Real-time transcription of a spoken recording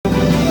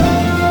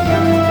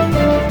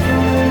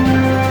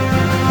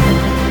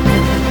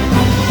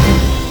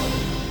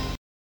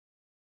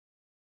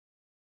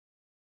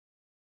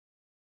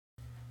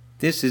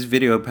This is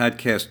video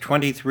podcast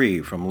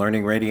 23 from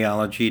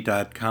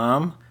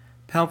learningradiology.com,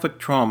 Pelvic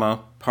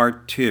Trauma,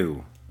 Part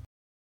 2.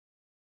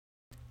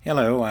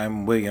 Hello,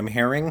 I'm William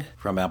Herring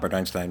from Albert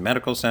Einstein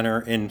Medical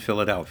Center in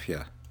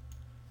Philadelphia.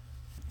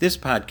 This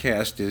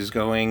podcast is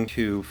going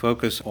to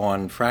focus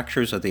on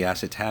fractures of the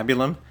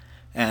acetabulum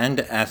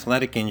and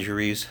athletic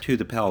injuries to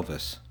the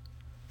pelvis.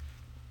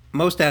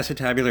 Most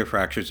acetabular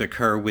fractures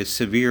occur with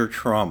severe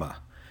trauma.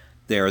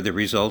 They are the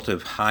result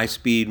of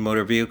high-speed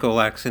motor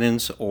vehicle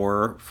accidents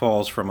or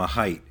falls from a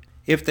height.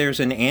 If there's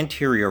an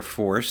anterior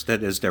force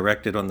that is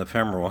directed on the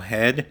femoral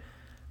head,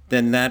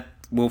 then that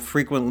will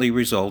frequently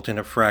result in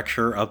a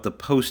fracture of the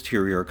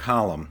posterior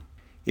column.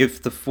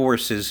 If the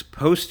force is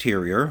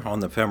posterior on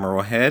the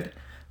femoral head,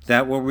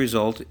 that will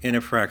result in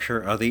a fracture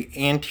of the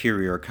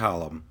anterior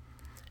column.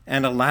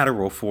 And a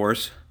lateral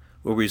force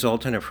will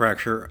result in a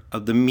fracture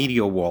of the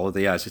medial wall of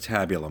the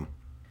acetabulum.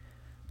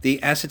 The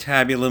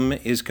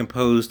acetabulum is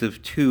composed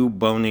of two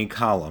bony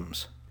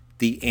columns.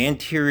 The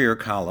anterior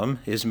column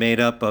is made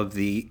up of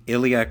the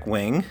iliac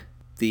wing,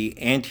 the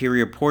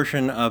anterior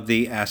portion of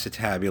the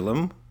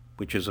acetabulum,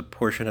 which is a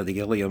portion of the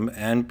ilium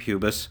and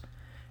pubis,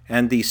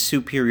 and the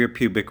superior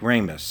pubic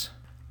ramus.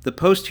 The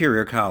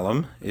posterior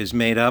column is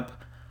made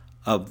up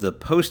of the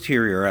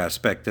posterior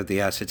aspect of the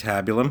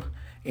acetabulum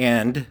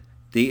and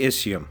the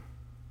ischium.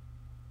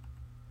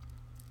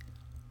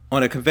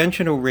 On a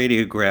conventional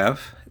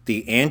radiograph,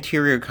 the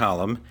anterior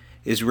column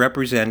is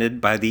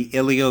represented by the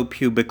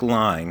iliopubic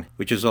line,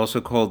 which is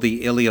also called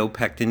the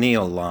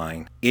iliopectineal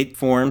line. It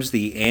forms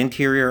the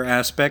anterior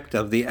aspect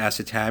of the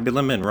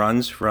acetabulum and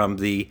runs from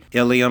the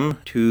ilium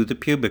to the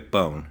pubic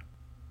bone.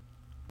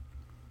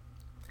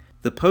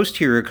 The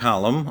posterior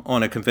column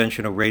on a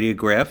conventional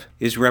radiograph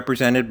is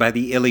represented by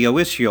the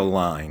ilioischial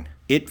line.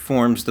 It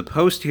forms the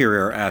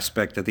posterior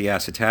aspect of the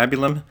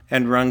acetabulum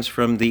and runs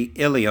from the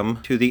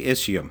ilium to the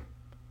ischium.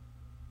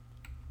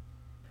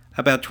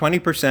 About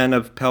 20%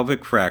 of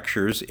pelvic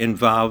fractures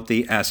involve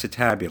the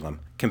acetabulum.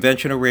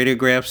 Conventional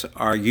radiographs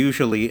are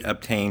usually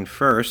obtained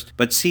first,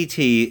 but CT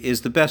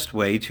is the best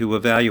way to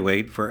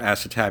evaluate for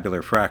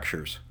acetabular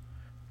fractures.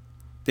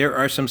 There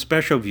are some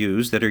special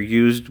views that are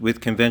used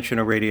with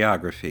conventional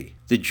radiography.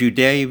 The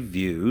Judet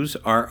views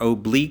are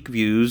oblique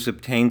views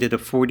obtained at a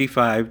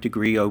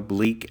 45-degree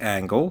oblique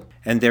angle,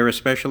 and they're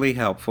especially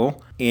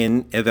helpful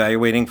in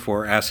evaluating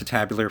for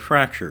acetabular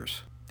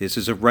fractures. This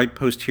is a right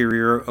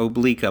posterior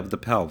oblique of the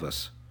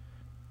pelvis.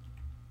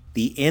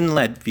 The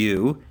inlet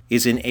view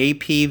is an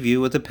AP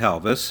view of the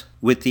pelvis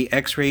with the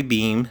X-ray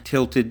beam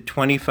tilted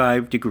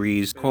 25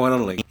 degrees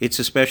caudally. It's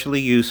especially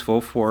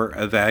useful for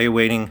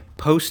evaluating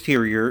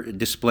posterior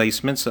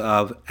displacements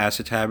of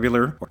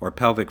acetabular or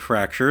pelvic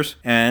fractures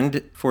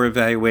and for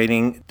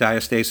evaluating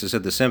diastasis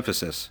of the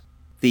symphysis.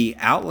 The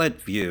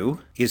outlet view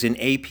is an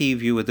AP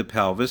view of the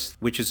pelvis,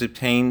 which is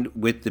obtained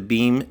with the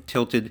beam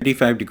tilted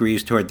 35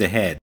 degrees toward the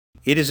head.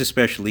 It is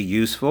especially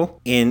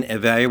useful in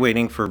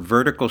evaluating for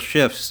vertical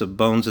shifts of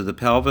bones of the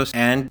pelvis,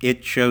 and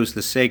it shows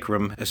the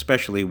sacrum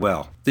especially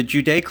well. The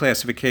Judet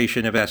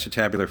classification of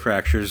acetabular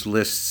fractures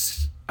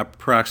lists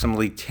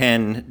approximately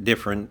 10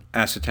 different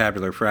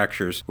acetabular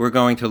fractures. We're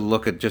going to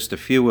look at just a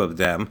few of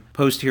them: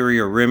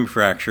 posterior rim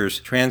fractures,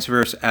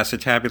 transverse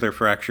acetabular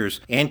fractures,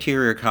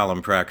 anterior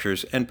column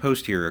fractures, and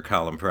posterior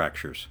column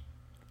fractures.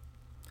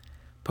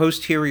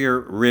 Posterior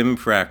rim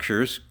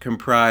fractures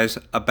comprise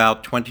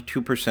about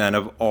 22%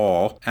 of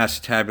all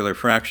acetabular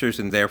fractures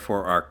and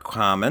therefore are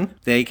common.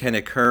 They can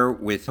occur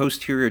with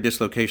posterior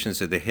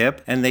dislocations of the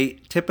hip, and they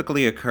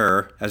typically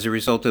occur as a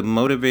result of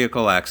motor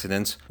vehicle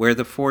accidents where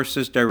the force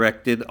is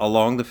directed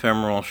along the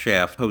femoral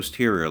shaft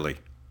posteriorly.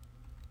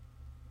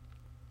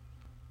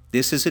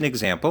 This is an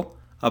example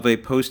of a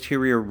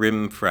posterior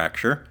rim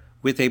fracture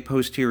with a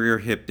posterior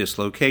hip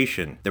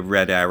dislocation. The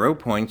red arrow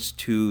points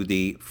to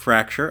the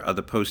fracture of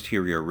the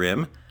posterior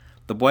rim,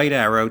 the white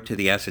arrow to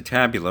the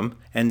acetabulum,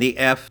 and the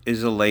F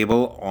is a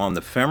label on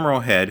the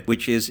femoral head,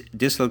 which is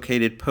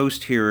dislocated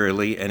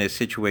posteriorly and is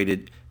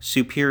situated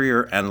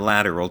superior and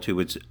lateral to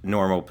its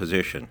normal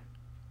position.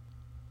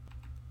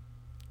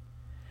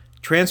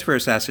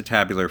 Transverse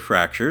acetabular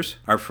fractures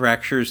are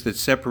fractures that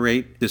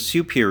separate the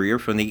superior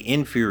from the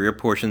inferior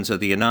portions of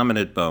the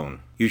innominate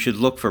bone. You should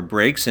look for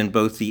breaks in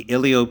both the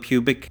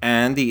iliopubic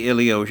and the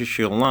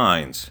ilioischial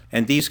lines,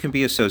 and these can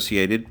be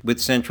associated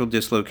with central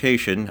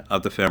dislocation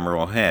of the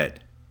femoral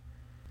head.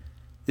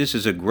 This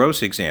is a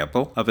gross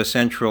example of a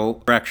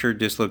central fracture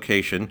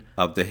dislocation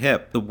of the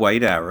hip. The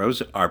white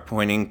arrows are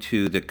pointing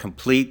to the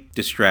complete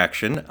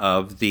distraction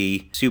of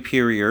the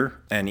superior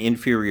and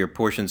inferior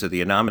portions of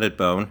the innominate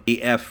bone.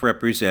 The F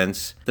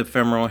represents the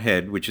femoral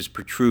head, which is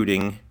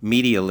protruding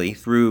medially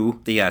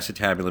through the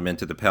acetabulum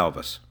into the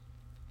pelvis.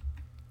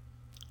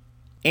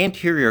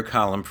 Anterior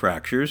column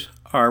fractures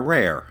are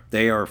rare.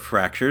 They are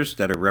fractures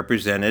that are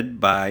represented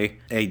by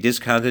a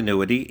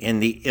discontinuity in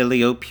the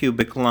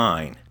iliopubic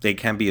line. They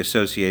can be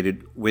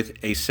associated with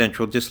a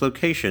central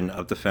dislocation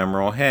of the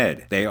femoral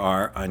head. They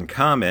are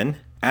uncommon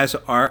as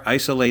are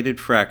isolated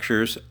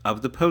fractures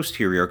of the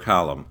posterior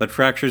column, but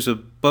fractures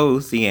of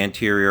both the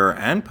anterior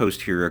and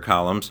posterior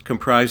columns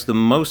comprise the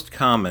most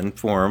common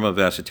form of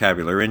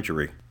acetabular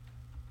injury.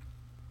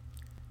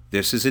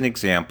 This is an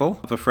example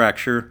of a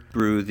fracture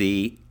through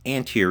the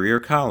anterior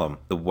column.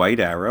 The white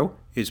arrow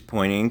is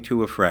pointing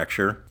to a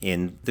fracture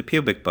in the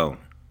pubic bone.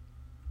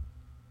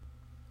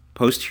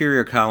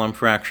 Posterior column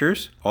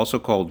fractures, also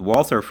called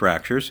Walther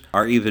fractures,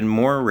 are even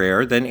more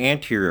rare than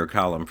anterior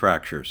column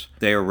fractures.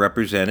 They are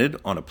represented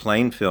on a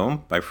plain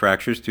film by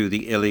fractures through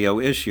the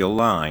ilioischial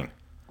line.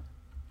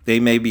 They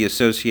may be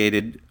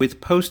associated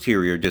with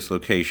posterior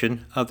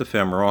dislocation of the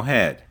femoral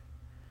head.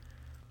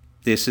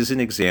 This is an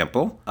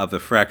example of a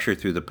fracture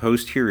through the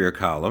posterior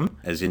column,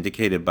 as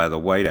indicated by the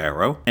white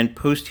arrow, and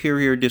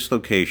posterior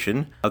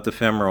dislocation of the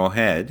femoral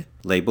head,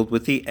 labeled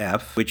with the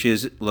F, which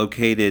is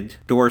located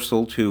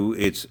dorsal to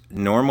its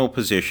normal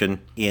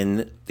position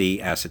in the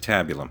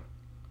acetabulum.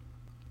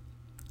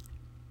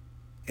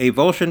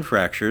 Avulsion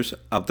fractures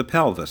of the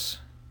pelvis.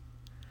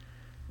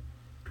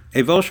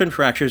 Avulsion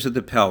fractures of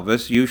the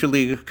pelvis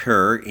usually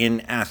occur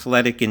in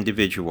athletic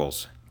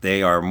individuals.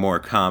 They are more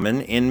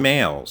common in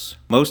males.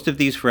 Most of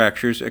these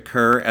fractures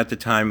occur at the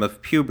time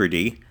of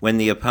puberty when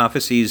the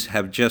apophyses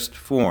have just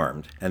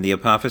formed, and the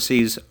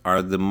apophyses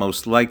are the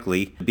most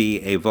likely to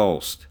be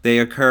avulsed. They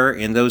occur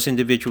in those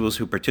individuals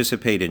who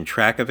participate in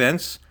track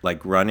events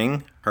like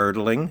running,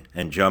 hurdling,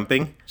 and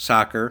jumping,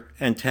 soccer,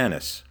 and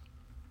tennis.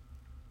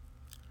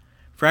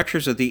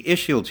 Fractures of the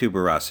ischial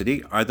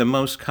tuberosity are the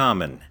most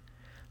common.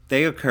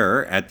 They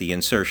occur at the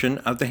insertion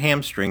of the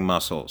hamstring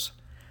muscles.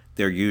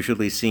 They're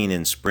usually seen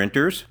in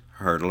sprinters,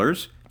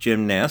 hurdlers,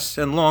 gymnasts,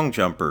 and long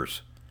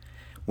jumpers.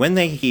 When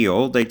they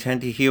heal, they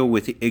tend to heal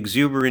with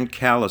exuberant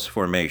callus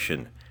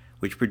formation,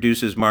 which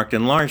produces marked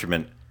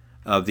enlargement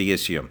of the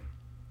ischium.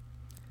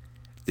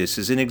 This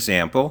is an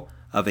example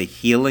of a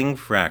healing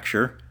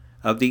fracture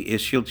of the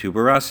ischial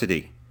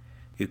tuberosity.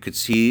 You could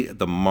see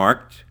the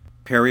marked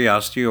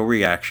periosteal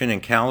reaction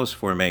and callus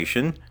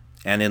formation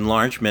and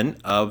enlargement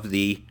of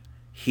the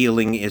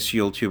healing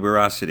ischial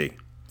tuberosity.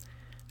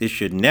 This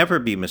should never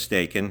be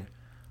mistaken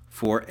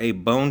for a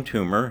bone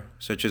tumor,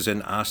 such as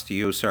an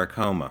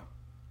osteosarcoma.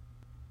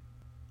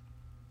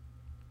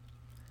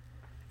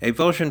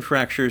 Avulsion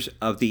fractures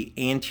of the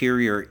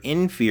anterior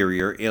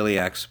inferior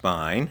iliac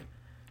spine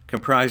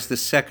comprise the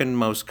second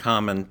most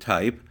common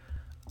type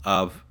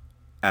of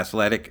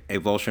athletic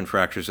avulsion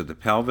fractures of the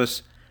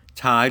pelvis,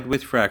 tied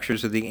with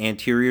fractures of the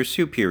anterior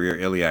superior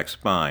iliac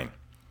spine.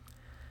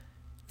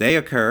 They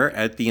occur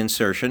at the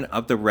insertion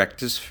of the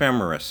rectus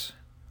femoris.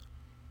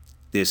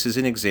 This is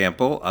an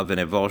example of an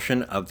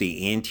avulsion of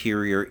the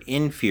anterior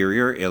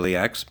inferior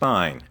iliac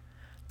spine.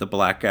 The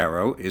black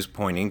arrow is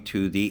pointing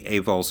to the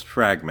avulsed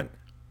fragment.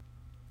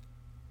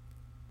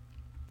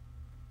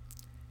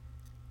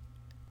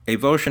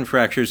 Avulsion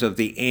fractures of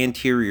the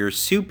anterior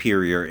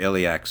superior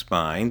iliac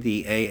spine,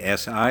 the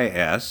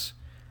ASIS,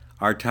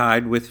 are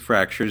tied with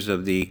fractures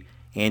of the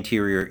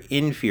anterior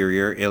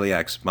inferior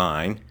iliac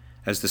spine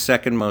as the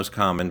second most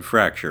common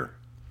fracture.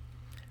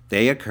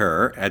 They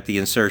occur at the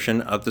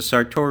insertion of the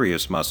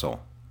sartorius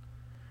muscle.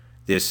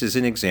 This is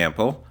an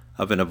example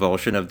of an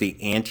avulsion of the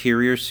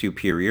anterior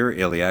superior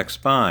iliac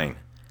spine.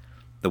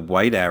 The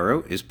white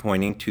arrow is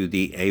pointing to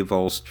the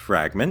avulsed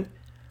fragment,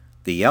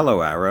 the yellow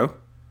arrow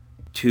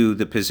to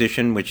the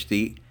position which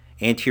the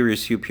anterior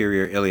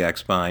superior iliac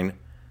spine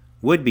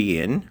would be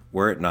in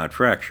were it not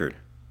fractured.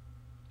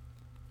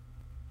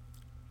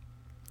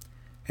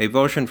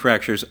 Avulsion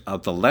fractures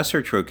of the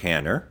lesser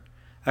trochanter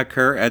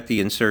occur at the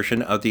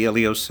insertion of the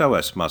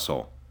iliopsoas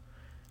muscle.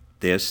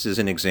 This is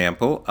an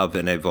example of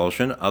an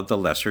avulsion of the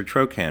lesser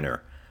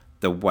trochanter.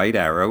 The white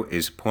arrow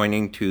is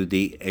pointing to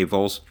the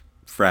avulsed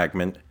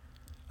fragment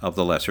of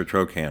the lesser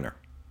trochanter.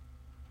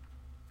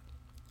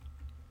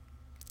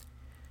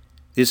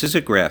 This is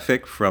a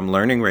graphic from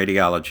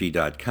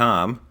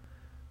learningradiology.com,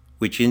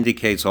 which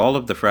indicates all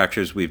of the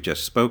fractures we've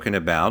just spoken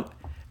about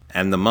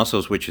and the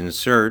muscles which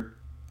insert,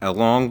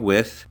 along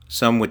with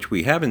some which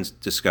we haven't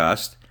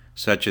discussed,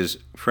 such as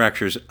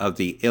fractures of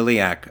the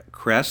iliac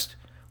crest,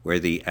 where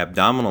the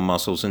abdominal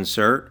muscles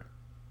insert,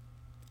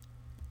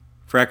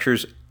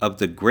 fractures of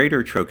the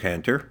greater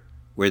trochanter,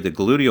 where the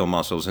gluteal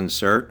muscles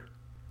insert,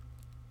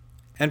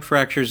 and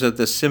fractures of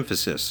the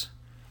symphysis,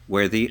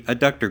 where the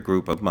adductor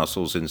group of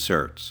muscles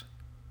inserts.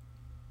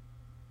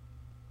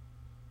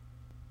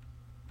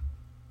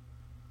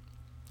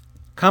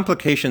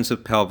 Complications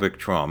of pelvic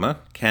trauma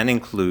can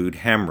include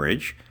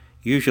hemorrhage,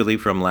 usually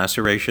from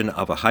laceration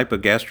of a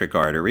hypogastric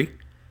artery,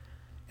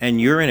 and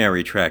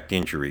urinary tract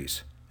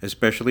injuries,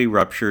 especially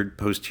ruptured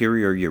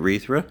posterior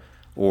urethra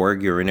or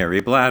urinary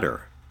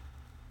bladder.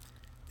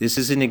 This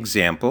is an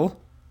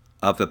example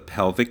of a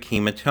pelvic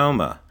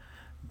hematoma.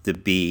 The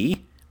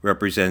B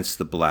represents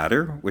the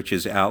bladder, which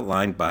is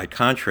outlined by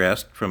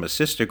contrast from a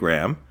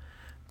cystogram.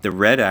 The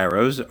red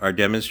arrows are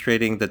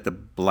demonstrating that the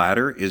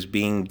bladder is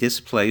being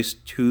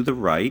displaced to the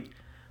right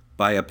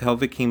by a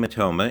pelvic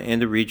hematoma in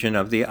the region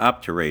of the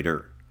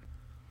obturator.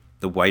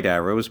 The white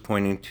arrow is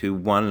pointing to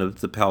one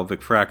of the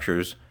pelvic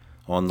fractures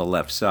on the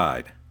left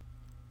side.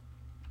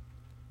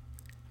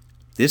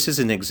 This is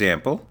an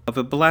example of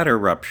a bladder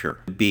rupture.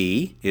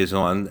 B is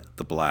on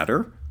the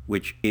bladder,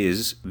 which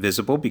is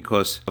visible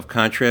because of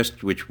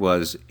contrast which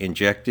was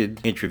injected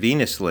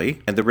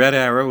intravenously, and the red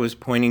arrow is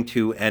pointing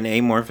to an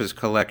amorphous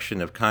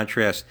collection of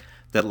contrast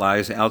that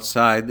lies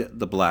outside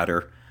the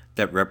bladder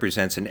that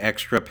represents an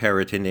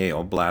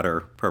extraperitoneal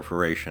bladder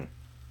perforation.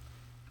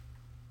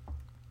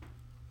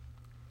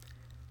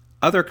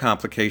 Other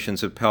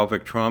complications of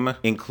pelvic trauma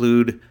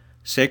include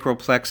sacral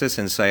plexus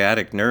and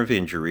sciatic nerve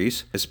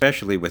injuries,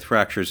 especially with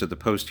fractures of the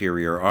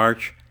posterior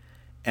arch,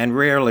 and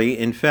rarely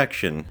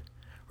infection.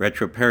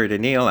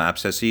 Retroperitoneal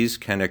abscesses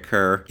can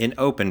occur in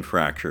open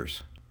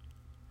fractures.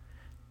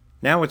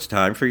 Now it's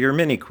time for your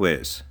mini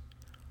quiz.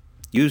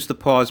 Use the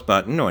pause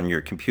button on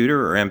your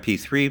computer or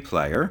MP3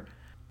 player.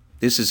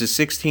 This is a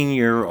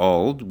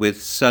 16-year-old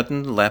with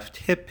sudden left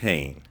hip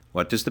pain.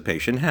 What does the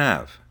patient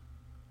have?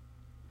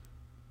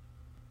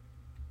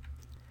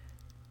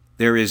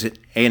 There is an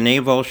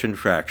avulsion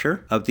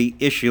fracture of the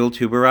ischial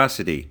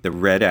tuberosity. The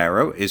red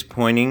arrow is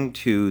pointing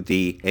to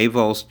the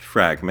avulsed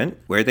fragment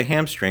where the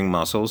hamstring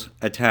muscles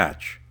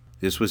attach.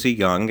 This was a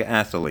young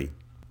athlete.